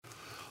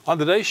On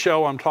today's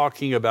show, I'm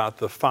talking about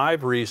the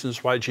 5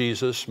 reasons why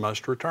Jesus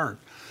must return.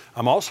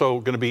 I'm also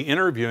going to be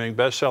interviewing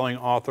best-selling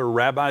author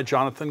Rabbi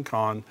Jonathan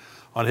Cahn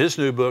on his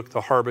new book, The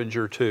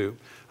Harbinger 2.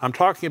 I'm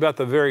talking about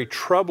the very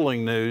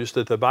troubling news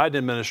that the Biden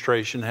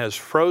administration has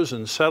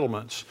frozen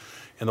settlements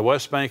in the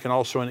West Bank and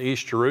also in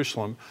East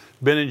Jerusalem.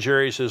 Ben &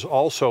 Jerry's is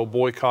also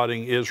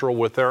boycotting Israel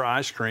with their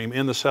ice cream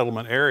in the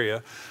settlement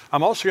area.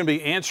 I'm also going to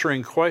be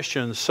answering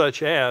questions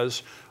such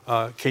as,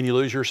 can you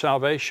lose your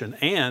salvation?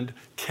 And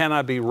can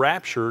I be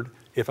raptured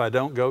if I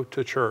don't go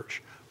to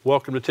church?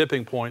 Welcome to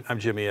Tipping Point. I'm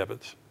Jimmy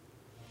Evans.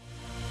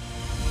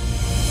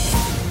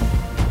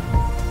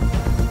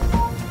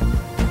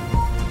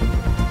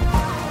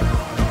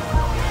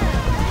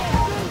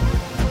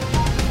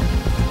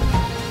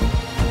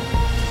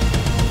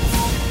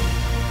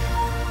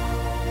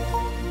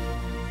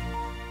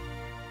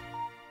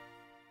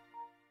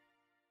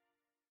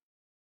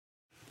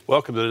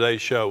 Welcome to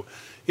today's show.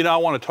 You know, I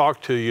want to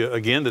talk to you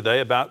again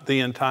today about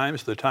the end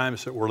times, the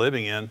times that we're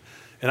living in.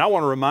 And I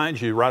want to remind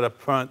you right up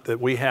front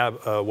that we have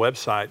a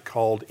website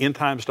called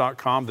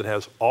endtimes.com that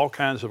has all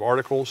kinds of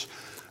articles.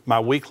 My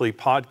weekly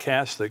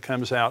podcast that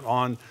comes out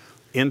on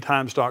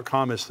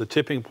endtimes.com is the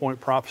Tipping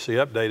Point Prophecy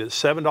Update.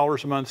 It's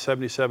 $7 a month,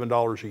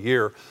 $77 a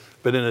year.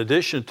 But in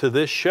addition to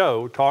this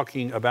show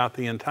talking about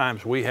the end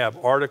times, we have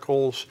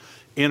articles,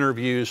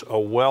 interviews, a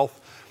wealth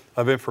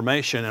of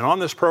information. And on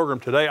this program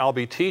today, I'll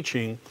be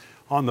teaching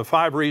on the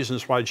 5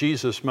 reasons why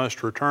Jesus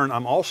must return.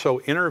 I'm also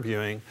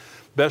interviewing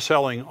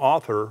best-selling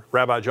author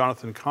Rabbi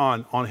Jonathan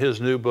Cahn on his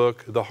new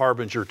book, The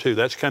Harbinger 2.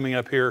 That's coming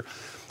up here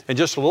in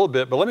just a little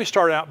bit. But let me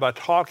start out by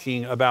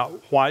talking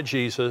about why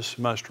Jesus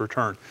must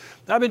return.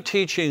 Now, I've been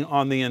teaching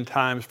on the end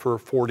times for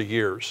 40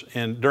 years.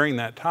 And during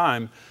that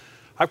time,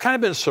 I've kind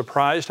of been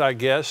surprised, I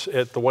guess,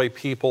 at the way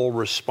people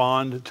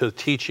respond to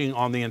teaching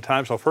on the end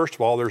times. So first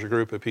of all, there's a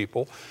group of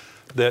people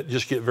that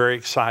just get very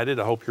excited.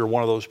 I hope you're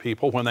one of those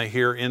people. When they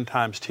hear end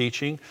times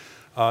teaching,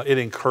 it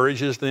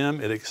encourages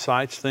them, it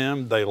excites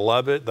them, they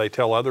love it, they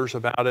tell others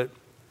about it.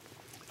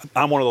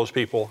 I'm one of those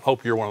people.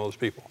 Hope you're one of those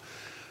people.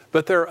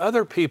 But there are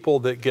other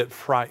people that get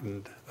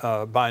frightened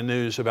by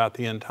news about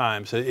the end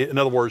times. In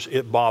other words,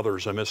 it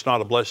bothers them. It's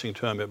not a blessing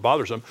to them, it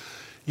bothers them.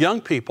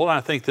 Young people, and I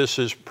think this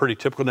is pretty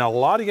typical. Now, a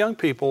lot of young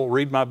people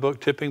read my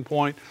book, Tipping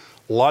Point.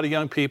 A lot of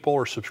young people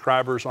are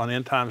subscribers on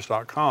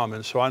endtimes.com,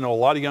 and so I know a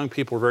lot of young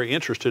people are very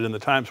interested in the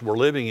times we're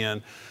living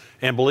in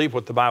and believe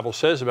what the Bible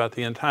says about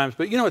the end times.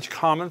 But, you know, it's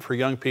common for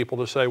young people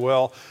to say,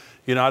 well,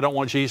 you know, I don't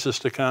want Jesus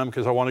to come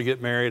because I want to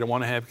get married, I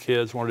want to have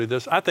kids, I want to do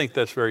this. I think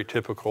that's very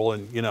typical,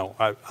 and, you know,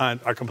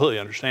 I completely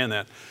understand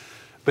that.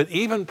 But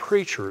even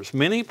preachers,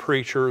 many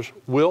preachers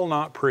will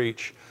not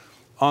preach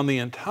on the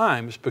end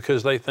times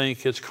because they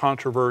think it's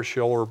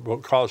controversial or will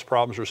cause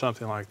problems or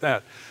something like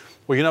that.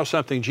 Well, you know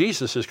something?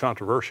 Jesus is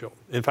controversial.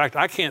 In fact,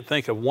 I can't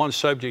think of one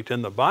subject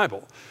in the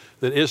Bible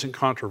that isn't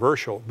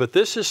controversial. But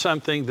this is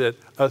something that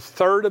a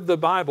third of the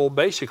Bible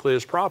basically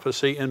is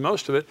prophecy, and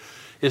most of it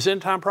is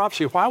end-time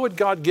prophecy. Why would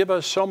God give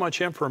us so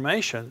much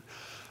information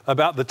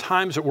about the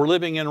times that we're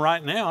living in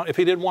right now if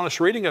He didn't want us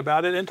reading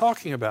about it and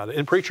talking about it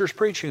and preachers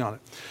preaching on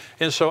it?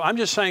 And so I'm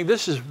just saying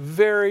this is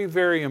very,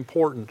 very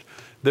important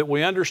that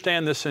we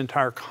understand this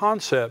entire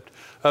concept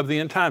of the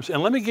end times.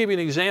 And let me give you an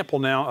example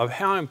now of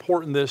how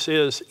important this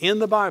is in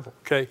the Bible,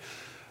 okay?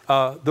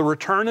 The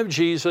return of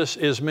Jesus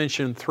is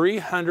mentioned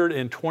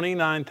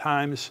 329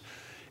 times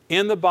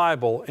in the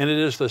Bible, and it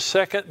is the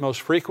second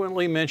most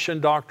frequently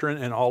mentioned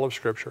doctrine in all of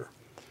Scripture.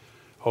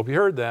 Hope you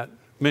heard that.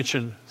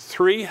 Mentioned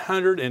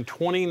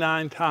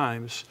 329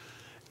 times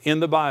in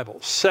the Bible.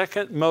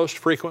 Second most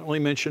frequently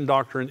mentioned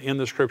doctrine in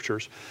the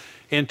Scriptures.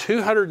 In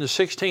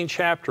 216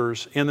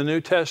 chapters in the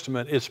New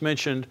Testament, it's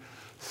mentioned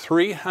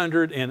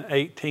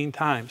 318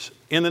 times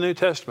in the New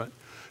Testament.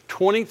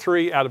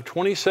 23 out of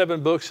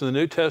 27 books in the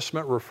New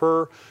Testament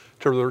refer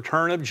to the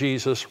return of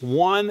Jesus.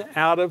 1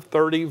 out of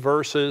 30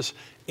 verses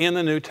in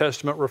the New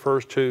Testament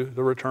refers to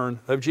the return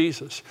of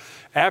Jesus.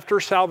 After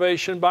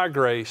salvation by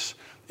grace,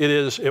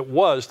 it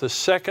was the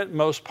second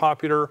most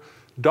popular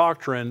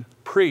doctrine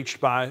preached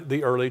by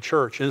the early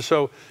church. And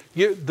so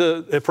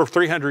for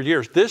 300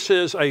 years, this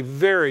is a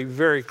very,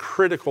 very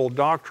critical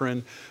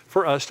doctrine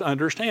for us to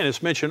understand.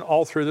 It's mentioned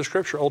all through the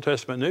Scripture, Old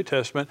Testament, New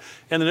Testament,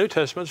 and the New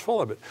Testament's full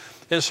of it.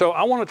 And so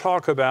I want to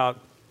talk about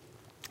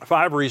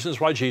 5 reasons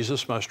why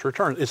Jesus must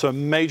return. It's a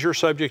major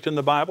subject in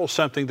the Bible,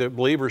 something that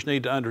believers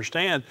need to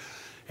understand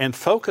and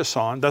focus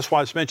on. That's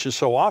why it's mentioned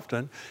so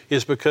often,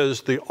 is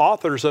because the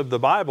authors of the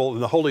Bible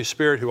and the Holy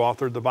Spirit who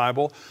authored the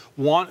Bible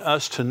want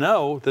us to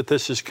know that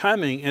this is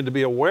coming and to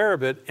be aware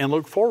of it and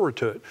look forward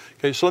to it.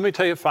 Okay, so let me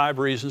tell you 5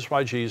 reasons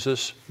why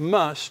Jesus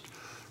must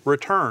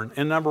return.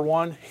 And number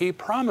 1, He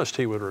promised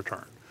He would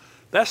return.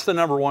 That's the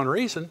number 1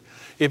 reason.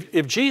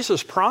 If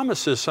Jesus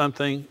promises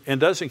something and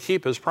doesn't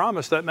keep His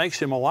promise, that makes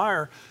Him a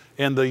liar,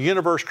 and the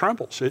universe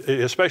crumbles,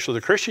 especially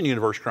the Christian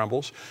universe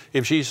crumbles,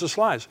 if Jesus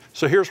lies.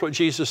 So here's what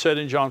Jesus said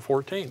in John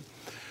 14.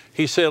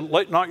 He said,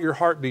 "Let not your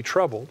heart be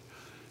troubled.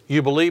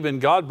 You believe in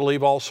God,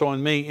 believe also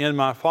in me. In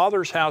my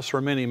Father's house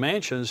are many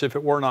mansions. If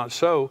it were not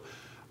so,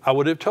 I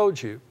would have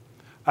told you.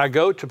 I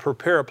go to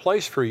prepare a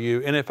place for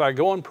you, and if I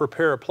go and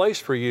prepare a place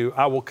for you,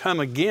 I will come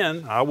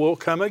again,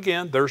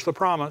 there's the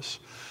promise,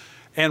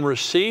 and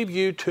receive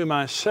you to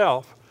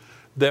myself,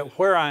 that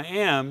where I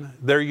am,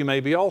 there you may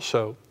be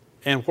also.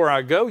 And where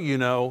I go, you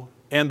know,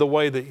 and the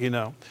way that you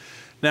know.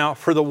 Now,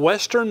 for the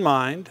Western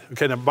mind,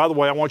 okay, now, by the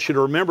way, I want you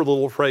to remember the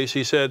little phrase.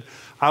 He said,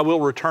 I will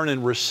return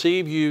and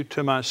receive you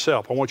to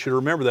myself. I want you to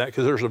remember that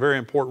because there's a very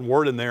important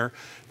word in there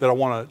that I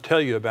want to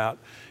tell you about.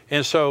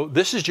 And so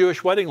this is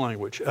Jewish wedding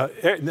language.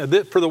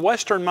 For the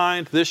Western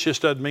mind, this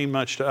just doesn't mean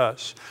much to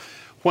us.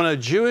 When a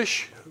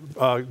Jewish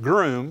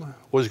groom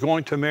was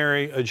going to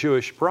marry a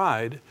Jewish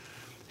bride,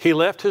 he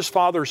left his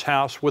father's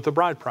house with a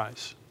bride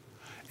price.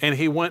 And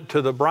he went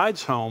to the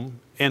bride's home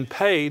and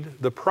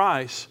paid the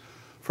price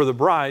for the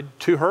bride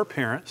to her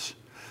parents.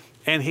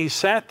 And he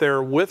sat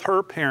there with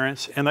her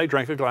parents and they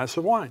drank a glass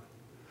of wine.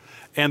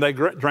 And they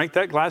drank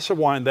that glass of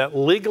wine that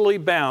legally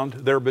bound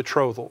their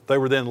betrothal. They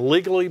were then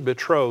legally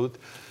betrothed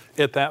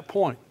at that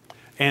point.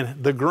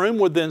 And the groom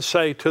would then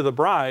say to the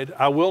bride,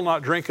 I will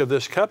not drink of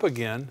this cup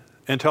again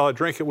until I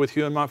drink it with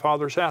you in my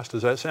Father's house.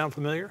 Does that sound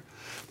familiar?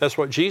 That's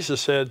what Jesus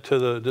said to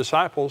the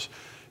disciples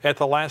at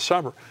the Last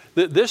Supper.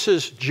 This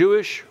is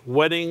Jewish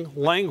wedding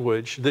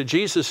language that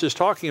Jesus is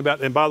talking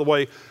about. And by the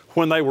way,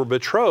 when they were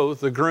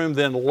betrothed, the groom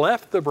then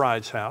left the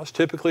bride's house,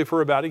 typically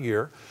for about a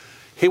year.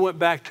 He went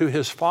back to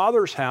his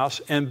father's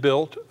house and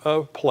built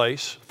a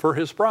place for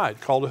his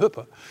bride called a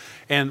huppah.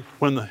 And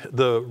when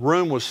the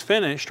room was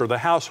finished or the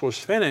house was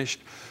finished,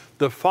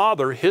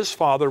 his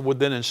father would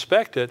then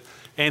inspect it,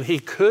 and he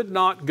could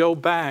not go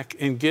back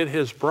and get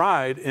his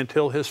bride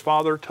until his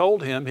father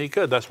told him he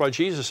could. That's why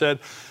Jesus said,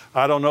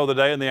 I don't know the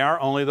day and the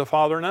hour, only the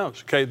Father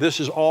knows. Okay, this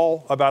is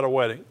all about a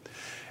wedding.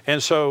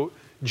 And so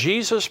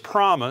Jesus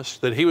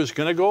promised that he was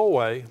going to go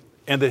away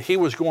and that he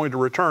was going to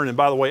return. And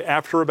by the way,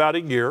 after about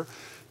a year,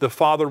 the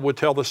father would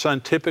tell the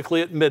son,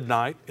 typically at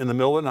midnight, in the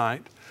middle of the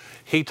night,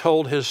 he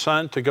told his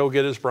son to go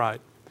get his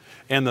bride.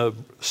 And the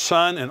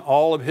son and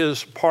all of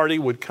his party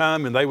would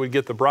come and they would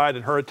get the bride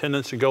and her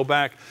attendants and go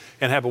back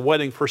and have a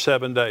wedding for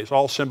 7 days,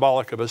 all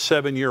symbolic of a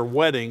 7-year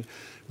wedding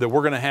that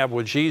we're going to have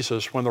with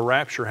Jesus when the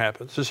rapture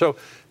happens. And so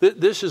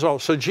this is all.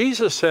 So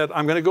Jesus said,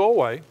 I'm going to go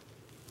away,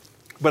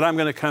 but I'm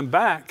going to come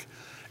back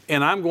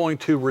and I'm going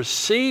to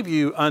receive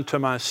you unto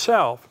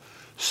myself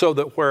so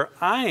that where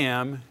I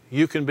am,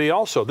 you can be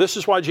also. This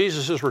is why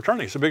Jesus is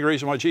returning. It's a big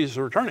reason why Jesus is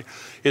returning,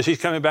 is he's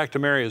coming back to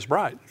marry his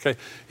bride. Okay,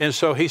 and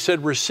so he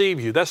said, receive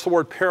you. That's the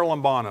word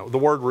paralambano. The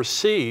word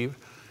receive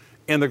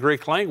in the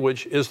Greek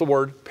language is the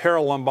word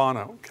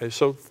paralambano. Okay,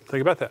 so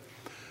think about that.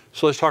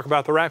 So let's talk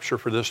about the rapture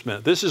for this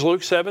minute. This is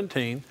Luke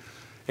 17,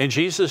 and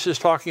Jesus is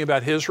talking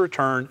about his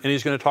return, and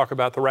he's going to talk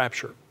about the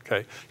rapture.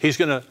 Okay, he's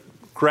going to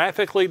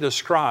graphically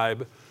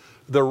describe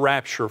the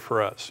rapture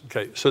for us.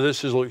 Okay, so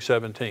this is Luke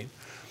 17.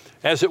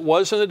 As it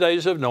was in the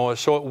days of Noah,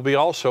 so it will be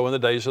also in the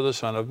days of the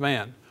Son of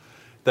Man.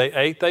 They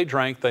ate, they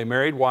drank, they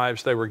married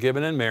wives, they were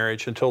given in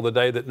marriage until the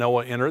day that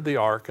Noah entered the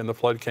ark and the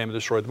flood came and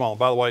destroyed them all.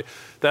 By the way,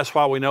 that's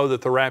why we know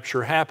that the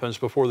rapture happens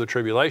before the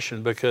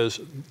tribulation, because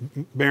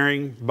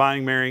buying,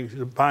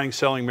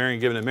 selling, marrying,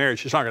 giving in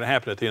marriage, it's not going to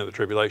happen at the end of the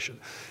tribulation.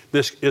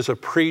 This is a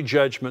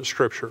pre-judgment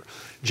scripture.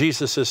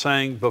 Jesus is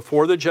saying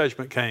before the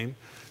judgment came,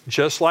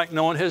 just like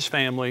Noah and his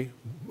family,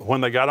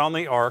 when they got on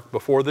the ark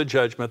before the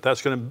judgment,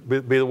 that's going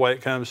to be the way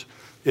it comes.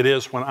 It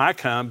is when I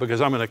come,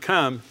 because I'm going to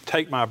come,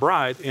 take my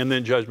bride, and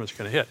then judgment's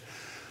going to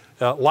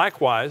hit.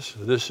 Likewise,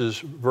 this is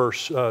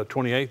verse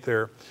 28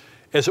 there,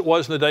 as it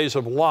was in the days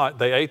of Lot,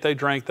 they ate, they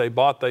drank, they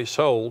bought, they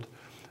sold,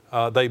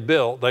 they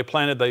built, they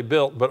planted, they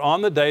built. But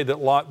on the day that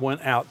Lot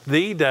went out,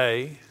 the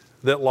day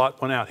that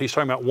Lot went out, he's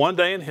talking about one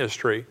day in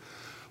history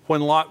when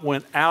Lot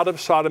went out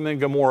of Sodom and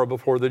Gomorrah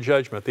before the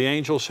judgment. The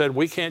angel said,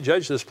 we can't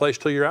judge this place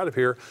till you're out of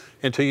here,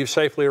 until you've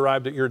safely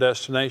arrived at your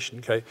destination.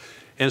 Okay,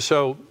 and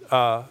so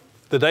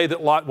the day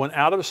that Lot went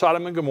out of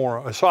Sodom and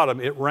Gomorrah,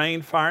 it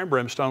rained fire and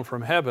brimstone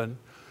from heaven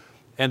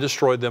and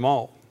destroyed them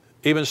all.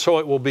 Even so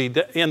it will be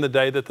in the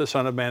day that the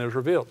Son of Man is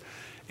revealed.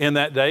 In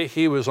that day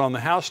he was on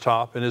the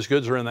housetop, and his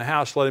goods are in the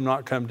house. Let him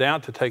not come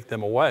down to take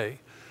them away.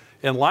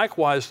 And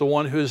likewise the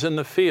one who is in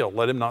the field,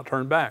 let him not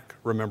turn back.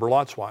 Remember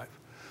Lot's wife.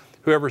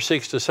 Whoever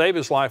seeks to save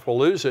his life will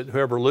lose it.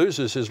 Whoever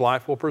loses his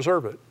life will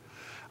preserve it.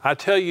 I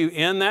tell you,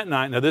 in that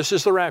night, now this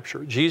is the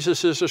rapture.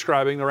 Jesus is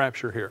describing the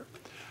rapture here.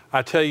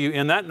 I tell you,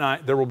 in that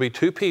night, there will be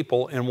two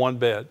people in one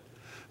bed.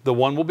 The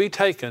one will be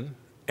taken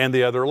and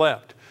the other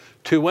left.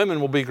 Two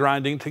women will be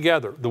grinding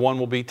together. The one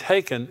will be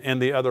taken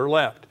and the other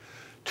left.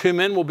 Two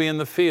men will be in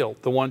the field.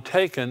 The one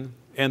taken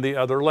and the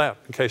other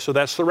left. Okay, so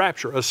that's the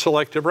rapture, a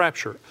selective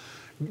rapture.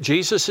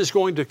 Jesus is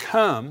going to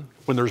come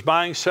when there's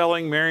buying,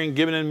 selling, marrying,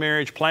 giving in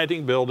marriage,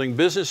 planting, building,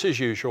 business as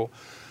usual,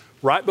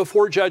 right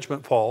before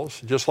judgment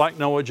falls, just like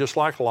Noah, just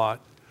like Lot.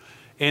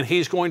 And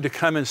he's going to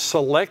come and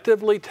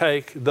selectively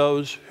take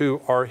those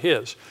who are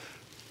his.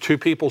 Two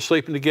people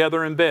sleeping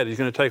together in bed, he's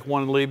going to take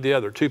one and leave the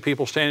other. Two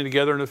people standing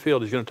together in the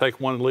field, he's going to take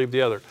one and leave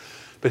the other.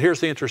 But here's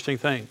the interesting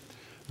thing.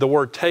 The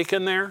word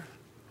taken there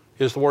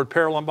is the word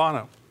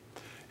paralambano.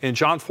 In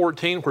John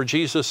 14, where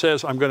Jesus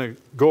says, I'm going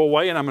to go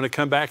away and I'm going to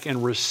come back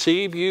and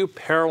receive you,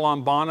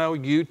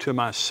 paralambano you to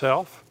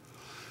myself.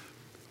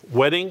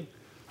 Wedding,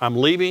 I'm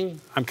leaving,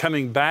 I'm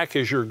coming back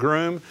as your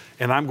groom,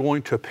 and I'm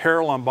going to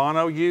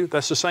paralambano you.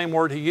 That's the same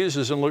word he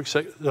uses in Luke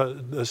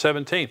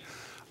 17.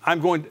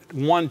 I'm going,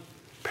 one,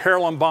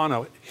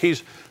 paralambano.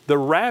 The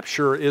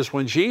rapture is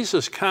when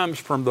Jesus comes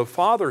from the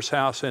Father's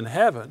house in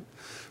heaven,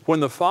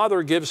 when the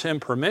Father gives him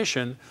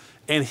permission,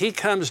 and he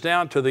comes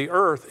down to the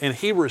earth and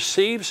he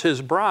receives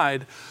his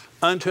bride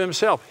unto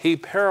himself. He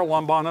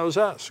paralambanos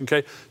us,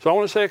 okay? So I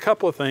want to say a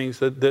couple of things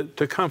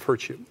to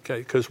comfort you, okay?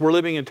 Because we're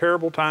living in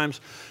terrible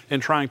times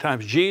and trying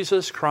times.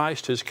 Jesus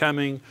Christ is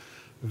coming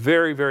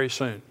very, very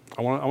soon.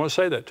 I want to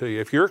say that to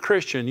you. If you're a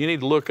Christian, you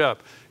need to look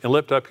up and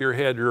lift up your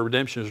head. Your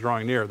redemption is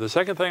drawing near. The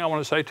second thing I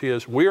want to say to you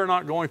is we are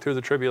not going through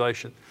the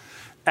tribulation.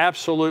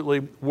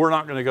 Absolutely, we're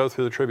not going to go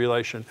through the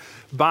tribulation.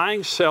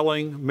 Buying,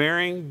 selling,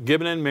 marrying,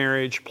 giving in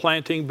marriage,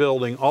 planting,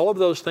 building, all of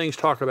those things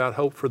talk about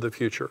hope for the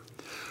future.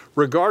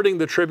 Regarding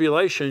the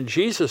tribulation,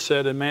 Jesus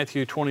said in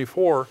Matthew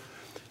 24,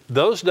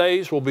 those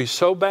days will be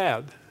so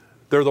bad,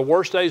 they're the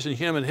worst days in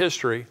human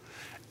history,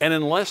 and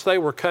unless they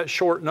were cut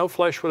short, no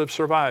flesh would have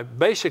survived.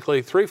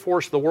 Basically,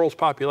 3/4 of the world's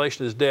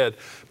population is dead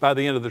by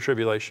the end of the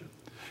tribulation.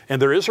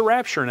 And there is a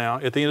rapture now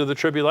at the end of the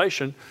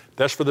tribulation.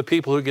 That's for the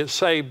people who get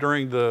saved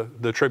during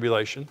the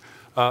tribulation.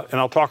 And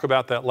I'll talk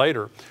about that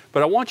later.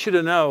 But I want you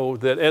to know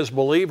that as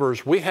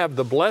believers, we have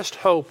the blessed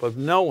hope of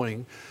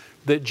knowing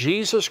that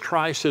Jesus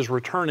Christ is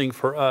returning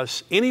for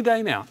us any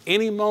day now,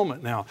 any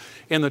moment now,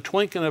 in the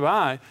twinkling of an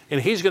eye,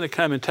 and He's going to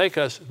come and take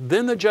us.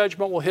 Then the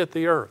judgment will hit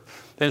the earth.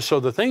 And so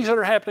the things that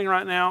are happening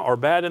right now are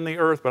bad in the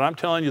earth, but I'm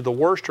telling you, the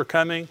worst are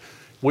coming.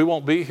 We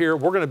won't be here.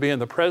 We're going to be in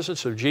the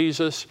presence of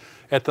Jesus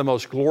at the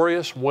most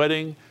glorious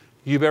wedding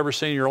you've ever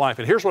seen in your life.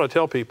 And here's what I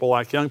tell people,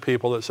 like young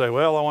people that say,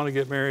 well, I want to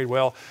get married.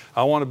 Well,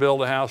 I want to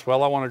build a house.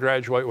 Well, I want to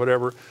graduate,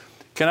 whatever.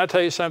 Can I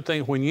tell you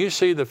something? When you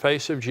see the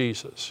face of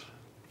Jesus,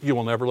 you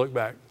will never look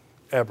back,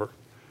 ever.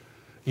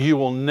 You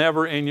will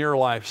never in your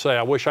life say,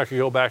 I wish I could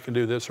go back and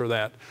do this or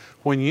that.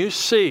 When you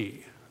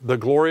see the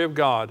glory of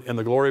God and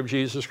the glory of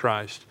Jesus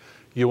Christ,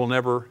 you'll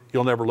never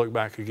look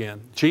back again.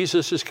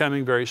 Jesus is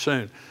coming very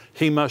soon.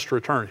 He must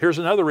return. Here's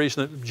another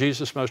reason that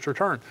Jesus must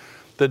return.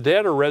 The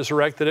dead are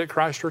resurrected at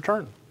Christ's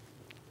return.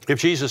 If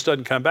Jesus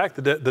doesn't come back,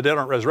 the dead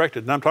aren't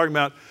resurrected. And I'm talking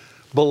about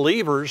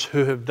believers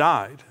who have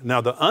died.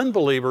 Now, the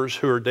unbelievers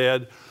who are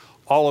dead,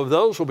 all of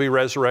those will be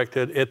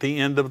resurrected at the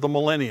end of the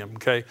millennium,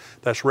 okay?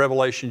 That's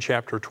Revelation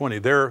chapter 20.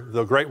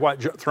 The great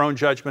white throne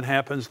judgment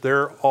happens.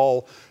 They're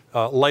all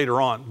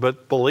later on.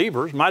 But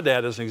believers, my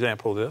dad is an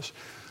example of this.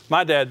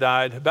 My dad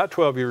died about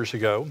 12 years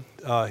ago.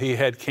 He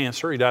had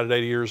cancer. He died at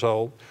 80 years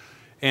old.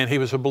 And he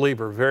was a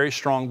believer, very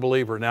strong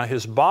believer. Now,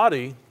 his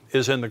body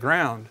is in the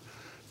ground,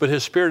 but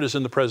his spirit is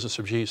in the presence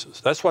of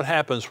Jesus. That's what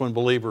happens when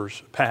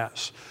believers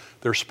pass.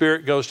 Their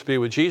spirit goes to be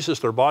with Jesus,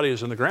 their body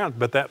is in the ground,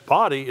 but that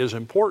body is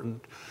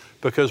important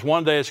because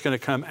one day it's going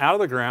to come out of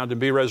the ground and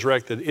be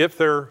resurrected. If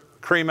they're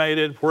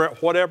cremated,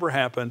 whatever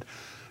happened,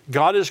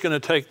 God is going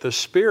to take the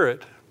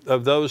spirit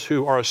of those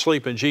who are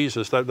asleep in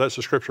Jesus. That's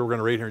the scripture we're going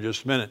to read here in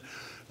just a minute.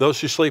 Those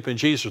who sleep in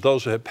Jesus,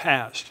 those who have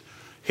passed.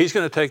 He's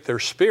going to take their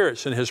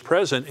spirits in His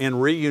presence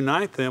and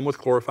reunite them with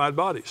glorified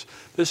bodies.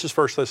 This is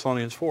 1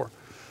 Thessalonians 4.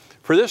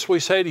 For this we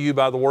say to you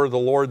by the word of the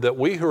Lord, that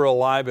we who are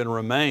alive and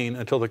remain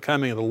until the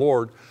coming of the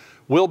Lord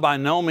will by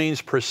no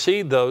means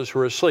precede those who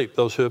are asleep,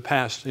 those who have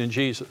passed in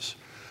Jesus.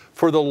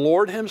 For the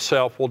Lord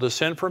Himself will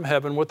descend from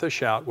heaven with a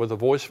shout, with the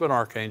voice of an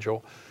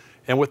archangel,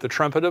 and with the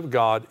trumpet of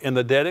God, and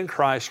the dead in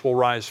Christ will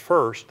rise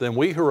first. Then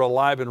we who are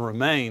alive and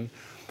remain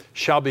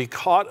shall be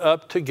caught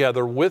up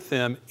together with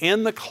them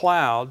in the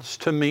clouds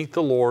to meet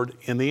the Lord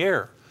in the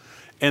air.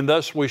 And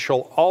thus we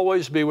shall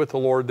always be with the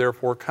Lord.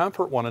 Therefore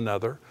comfort one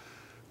another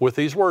with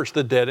these words.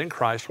 The dead in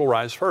Christ will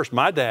rise first.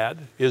 My dad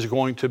is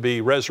going to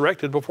be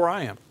resurrected before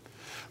I am.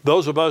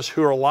 Those of us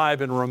who are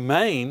alive and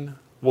remain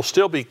will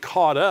still be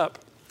caught up.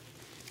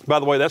 By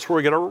the way, that's where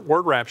we get our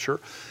word rapture.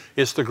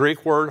 It's the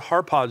Greek word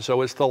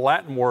harpazo. It's the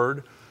Latin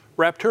word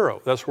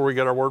rapturo. That's where we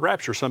get our word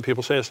rapture. Some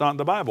people say it's not in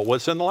the Bible. Well,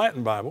 it's in the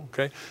Latin Bible,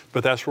 okay?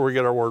 But that's where we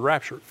get our word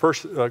rapture.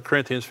 1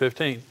 Corinthians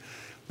 15.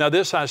 Now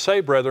this I say,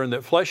 brethren,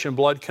 that flesh and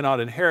blood cannot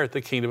inherit the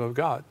kingdom of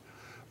God,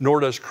 nor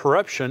does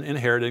corruption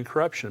inherit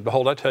incorruption.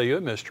 Behold, I tell you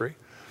a mystery.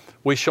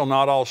 We shall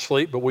not all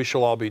sleep, but we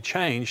shall all be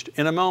changed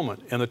in a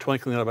moment, in the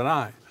twinkling of an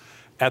eye,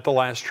 at the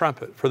last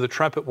trumpet. For the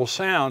trumpet will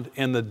sound,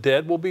 and the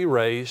dead will be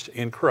raised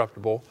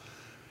incorruptible,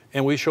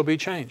 and we shall be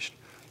changed.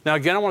 Now,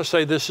 again, I want to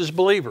say this is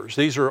believers.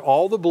 These are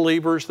all the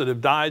believers that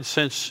have died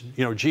since,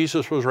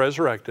 Jesus was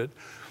resurrected,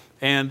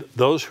 and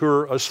those who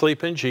are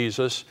asleep in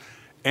Jesus,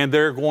 and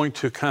they're going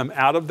to come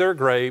out of their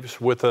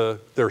graves with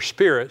their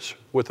spirits,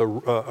 with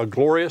a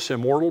glorious,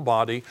 immortal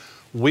body.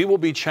 We will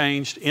be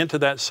changed into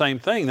that same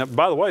thing. Now,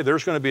 by the way,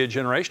 there's going to be a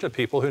generation of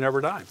people who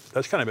never die.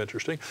 That's kind of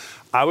interesting.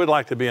 I would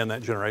like to be in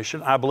that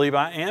generation. I believe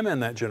I am in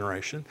that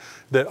generation.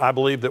 That I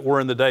believe that we're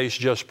in the days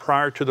just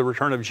prior to the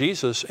return of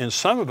Jesus, and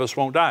some of us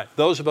won't die.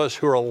 Those of us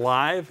who are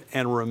alive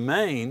and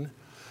remain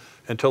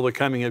until the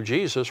coming of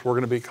Jesus, we're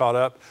going to be caught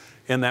up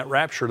in that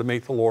rapture to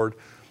meet the Lord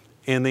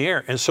in the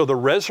air. And so the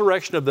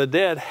resurrection of the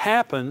dead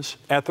happens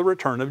at the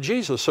return of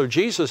Jesus. So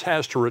Jesus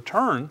has to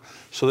return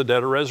so the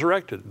dead are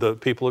resurrected, the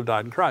people who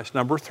died in Christ.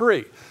 Number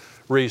 3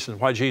 reason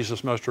why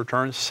Jesus must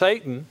return,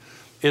 Satan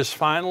is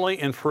finally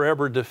and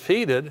forever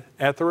defeated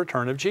at the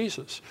return of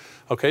Jesus.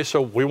 Okay,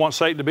 so we want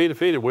Satan to be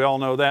defeated. We all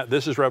know that.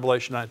 This is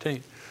Revelation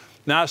 19.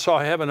 Now I saw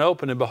heaven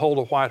open, and behold,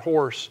 a white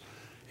horse,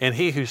 and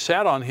he who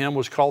sat on him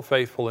was called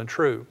Faithful and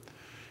True.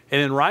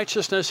 And in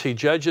righteousness he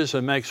judges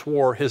and makes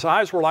war. His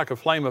eyes were like a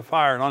flame of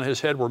fire, and on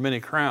his head were many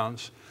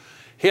crowns.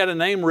 He had a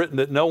name written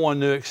that no one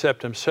knew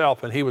except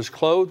himself, and he was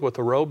clothed with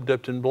a robe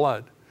dipped in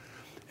blood.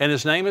 And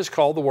his name is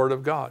called the Word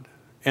of God.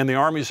 And the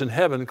armies in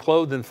heaven,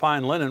 clothed in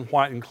fine linen,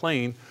 white and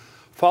clean,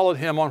 followed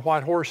him on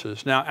white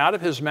horses. Now out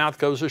of his mouth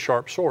goes a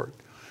sharp sword,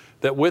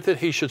 that with it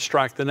he should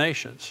strike the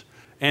nations.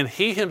 And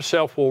he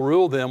himself will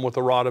rule them with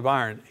a rod of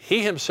iron.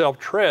 He himself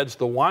treads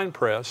the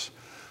winepress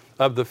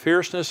of the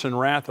fierceness and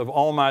wrath of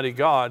Almighty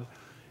God,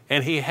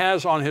 and he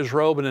has on his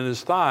robe and in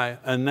his thigh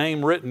a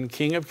name written,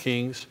 King of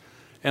Kings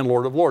and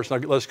Lord of Lords. Now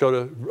let's go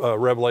to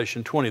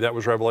Revelation 20. That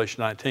was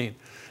Revelation 19.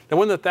 Now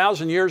when the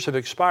 1,000 years have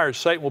expired,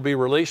 Satan will be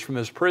released from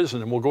his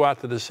prison and will go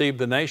out to deceive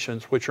the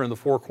nations which are in the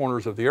four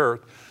corners of the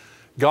earth,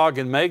 Gog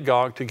and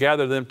Magog, to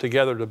gather them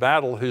together to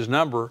battle, whose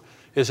number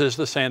is as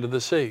the sand of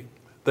the sea.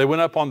 They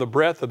went up on the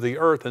breadth of the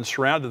earth and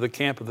surrounded the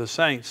camp of the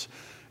saints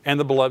and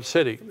the beloved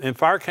city. And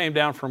fire came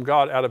down from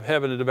God out of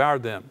heaven and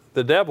devoured them.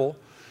 The devil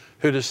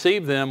who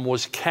deceived them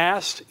was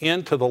cast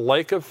into the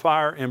lake of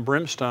fire and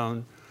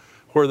brimstone,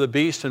 where the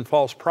beast and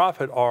false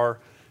prophet are,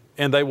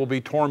 and they will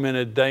be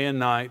tormented day and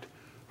night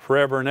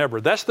forever and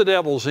ever. That's the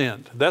devil's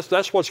end.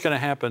 That's what's going to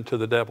happen to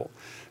the devil.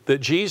 That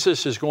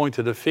Jesus is going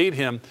to defeat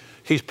him.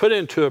 He's put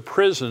into a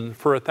prison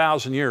for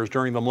 1,000 years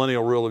during the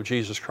millennial rule of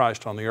Jesus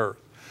Christ on the earth.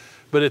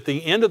 But at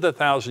the end of the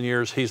 1,000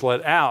 years, he's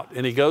let out,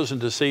 and he goes and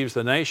deceives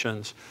the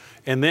nations.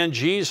 And then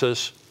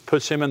Jesus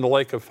puts him in the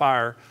lake of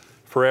fire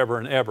forever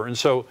and ever. And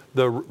so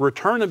the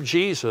return of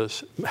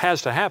Jesus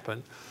has to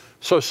happen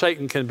so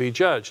Satan can be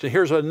judged. And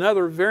here's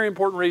another very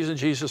important reason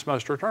Jesus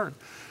must return.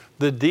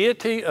 The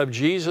deity of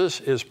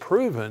Jesus is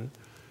proven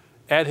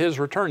at his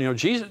return. You know,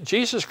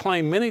 Jesus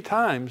claimed many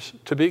times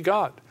to be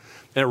God.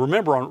 And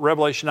remember on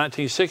Revelation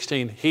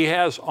 19:16, he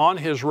has on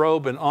his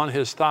robe and on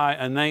his thigh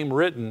a name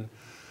written,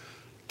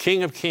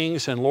 King of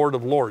Kings and Lord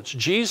of Lords.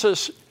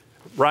 Jesus,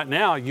 right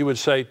now, you would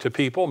say to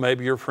people,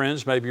 maybe your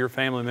friends, maybe your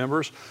family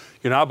members,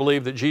 you know, I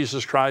believe that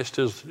Jesus Christ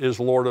is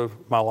Lord of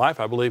my life.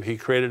 I believe he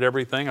created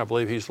everything. I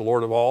believe he's the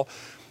Lord of all.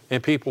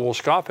 And people will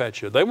scoff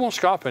at you. They won't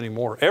scoff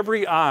anymore.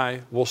 Every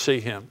eye will see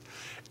him.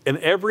 And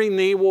every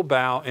knee will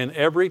bow and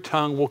every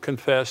tongue will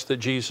confess that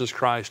Jesus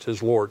Christ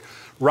is Lord.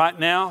 Right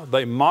now,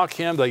 they mock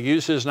him. They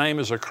use his name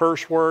as a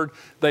curse word.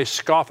 They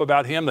scoff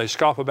about him. They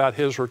scoff about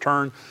his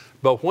return.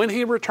 But when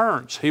he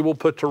returns, he will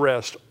put to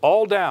rest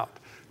all doubt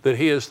that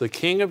he is the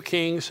King of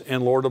Kings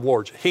and Lord of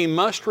Lords. He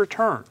must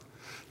return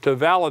to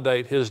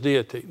validate his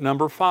deity.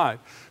 Number 5,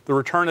 the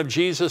return of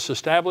Jesus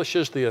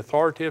establishes the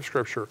authority of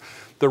Scripture.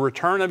 The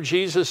return of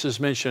Jesus is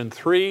mentioned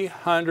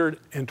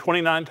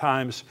 329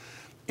 times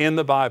in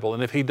the Bible.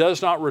 And if he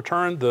does not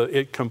return,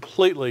 it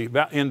completely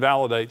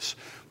invalidates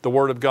the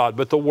Word of God.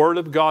 But the Word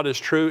of God is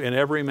true and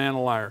every man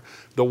a liar.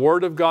 The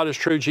Word of God is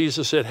true.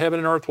 Jesus said, heaven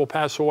and earth will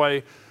pass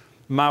away.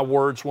 My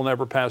words will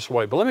never pass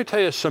away. But let me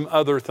tell you some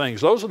other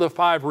things. Those are the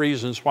 5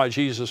 reasons why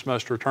Jesus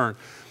must return.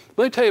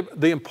 Let me tell you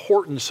the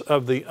importance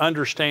of the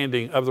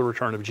understanding of the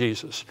return of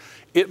Jesus.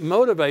 It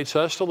motivates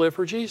us to live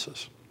for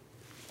Jesus.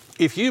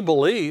 If you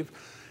believe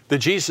that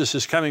Jesus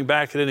is coming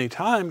back at any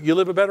time, you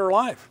live a better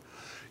life.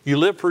 You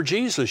live for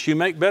Jesus. You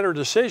make better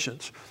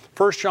decisions.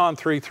 1 John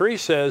 3:3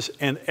 says,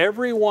 and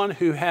everyone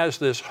who has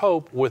this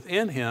hope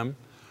within him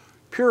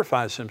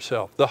purifies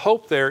himself. The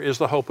hope there is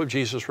the hope of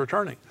Jesus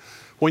returning.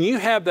 When you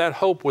have that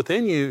hope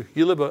within you,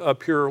 you live a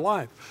purer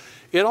life.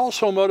 It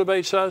also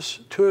motivates us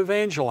to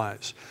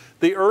evangelize.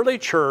 The early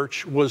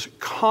church was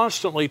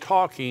constantly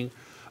talking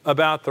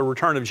about the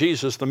return of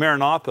Jesus, the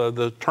Maranatha,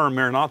 the term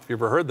Maranatha, if you've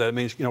ever heard that, it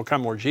means, you know,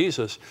 come Lord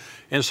Jesus.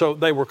 And so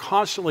they were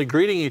constantly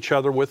greeting each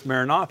other with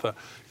Maranatha,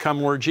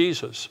 come Lord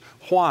Jesus.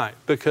 Why?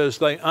 Because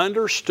they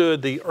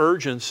understood the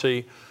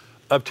urgency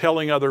of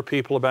telling other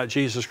people about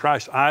Jesus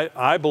Christ.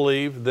 I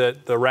believe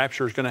that the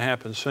rapture is going to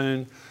happen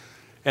soon.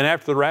 And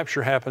after the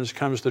rapture happens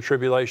comes the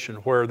tribulation,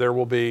 where there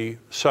will be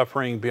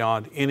suffering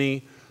beyond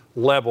any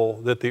level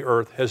that the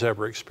earth has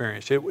ever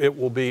experienced. It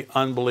will be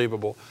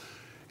unbelievable.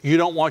 You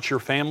don't want your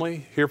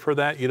family here for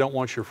that. You don't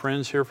want your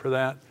friends here for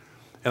that.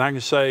 And I can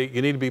say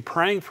you need to be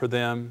praying for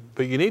them,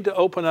 but you need to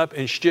open up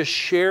and just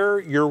share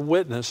your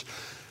witness.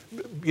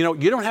 You know,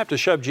 you don't have to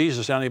shove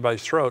Jesus down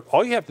anybody's throat.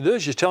 All you have to do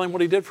is just tell him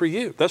what he did for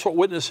you. That's what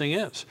witnessing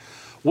is.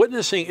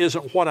 Witnessing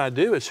isn't what I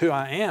do, it's who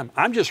I am.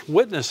 I'm just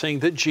witnessing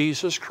that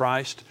Jesus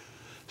Christ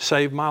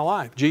saved my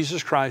life.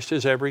 Jesus Christ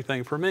is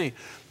everything for me.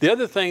 The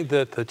other thing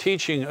that the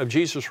teaching of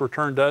Jesus'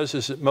 return does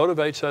is it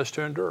motivates us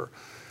to endure.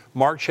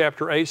 Mark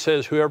chapter 8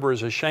 says, whoever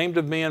is ashamed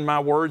of me and my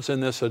words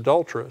in this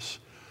adulterous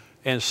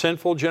and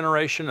sinful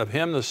generation, of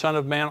him the Son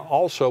of Man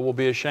also will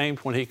be ashamed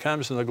when he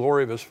comes in the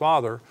glory of his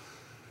Father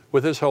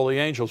with his holy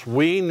angels.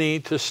 We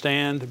need to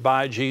stand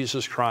by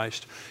Jesus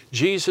Christ.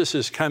 Jesus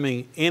is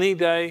coming any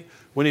day.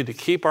 We need to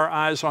keep our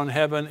eyes on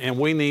heaven, and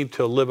we need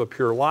to live a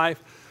pure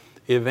life,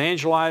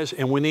 evangelize,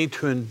 and we need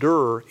to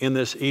endure in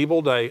this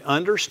evil day,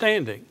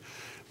 understanding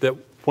that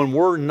when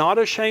we're not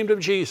ashamed of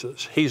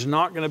Jesus, he's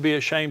not going to be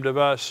ashamed of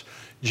us.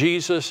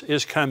 Jesus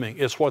is coming.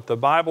 It's what the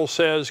Bible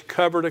says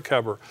cover to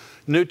cover.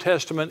 New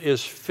Testament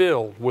is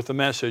filled with the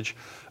message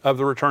of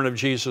the return of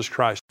Jesus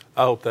Christ.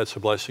 I hope that's a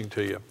blessing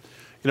to you.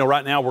 You know,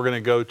 right now we're going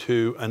to go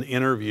to an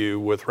interview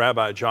with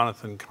Rabbi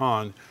Jonathan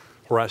Cahn,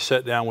 where I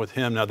sat down with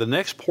him. Now, the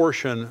next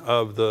portion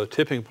of the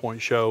Tipping Point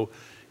show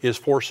is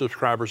for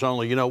subscribers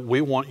only. You know,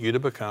 we want you to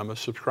become a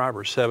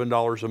subscriber.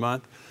 $7 a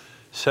month,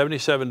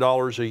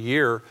 $77 a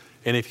year.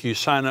 And if you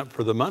sign up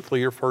for the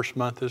monthly, your first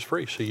month is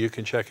free, so you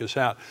can check us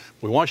out.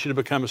 We want you to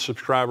become a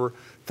subscriber.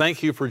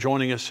 Thank you for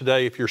joining us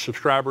today. If you're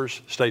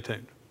subscribers, stay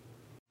tuned.